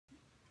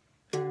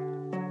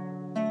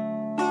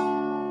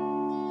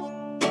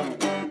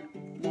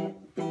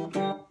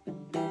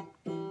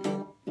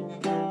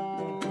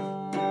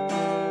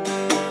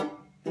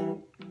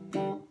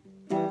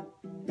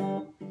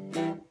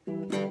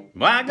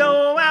I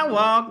go out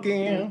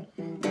walking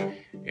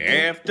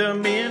after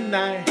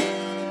midnight,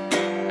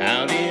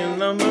 out in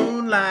the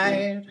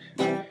moonlight,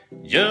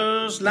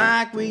 just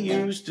like we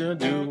used to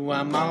do.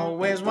 I'm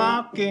always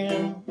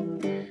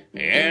walking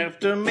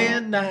after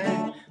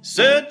midnight,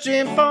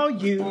 searching for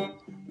you.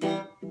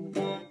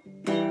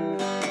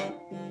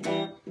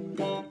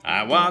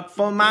 I walk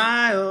for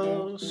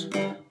miles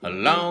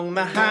along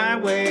the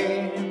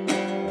highway,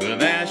 well,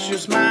 that's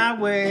just my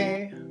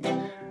way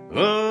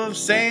of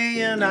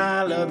saying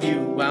I love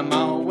you. I'm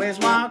always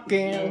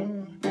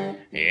walking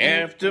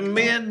after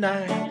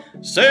midnight,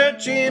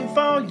 searching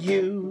for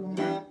you.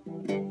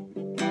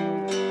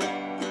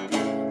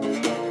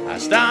 I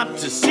stop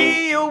to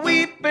see a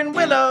weeping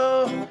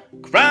willow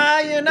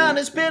crying on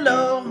his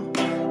pillow.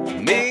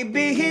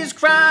 Maybe he's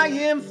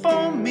crying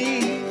for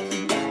me.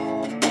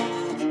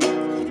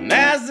 And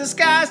as the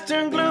skies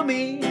turn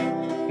gloomy,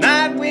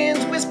 night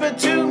winds whisper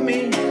to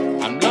me,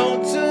 I'm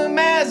lonesome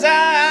as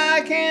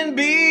I can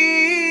be.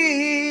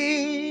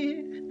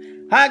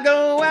 I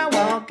go out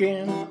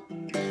walking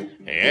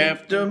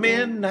after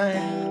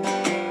midnight,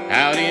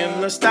 out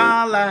in the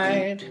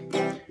starlight,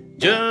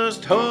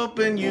 just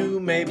hoping you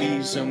may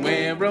be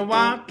somewhere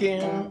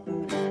walking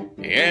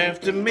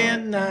after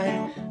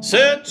midnight,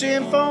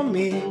 searching for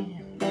me.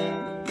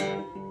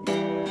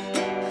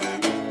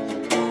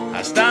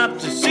 I stop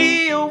to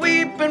see a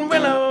weeping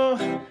willow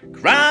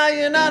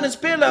crying on his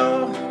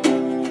pillow.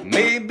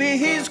 Maybe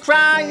he's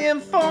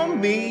crying for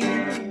me.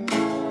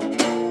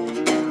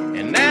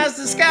 And as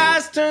the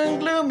skies turn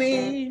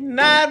gloomy,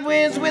 night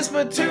winds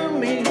whisper to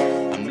me,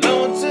 I'm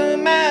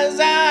lonesome as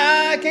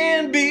I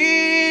can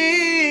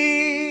be.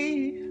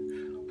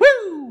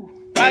 Woo!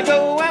 I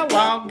go out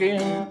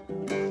walking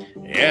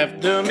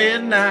after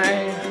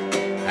midnight,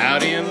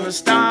 out in the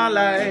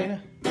starlight,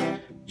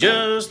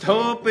 just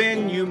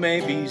hoping you may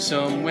be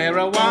somewhere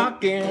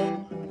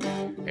walking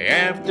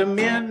after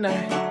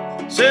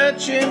midnight,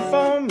 searching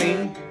for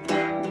me.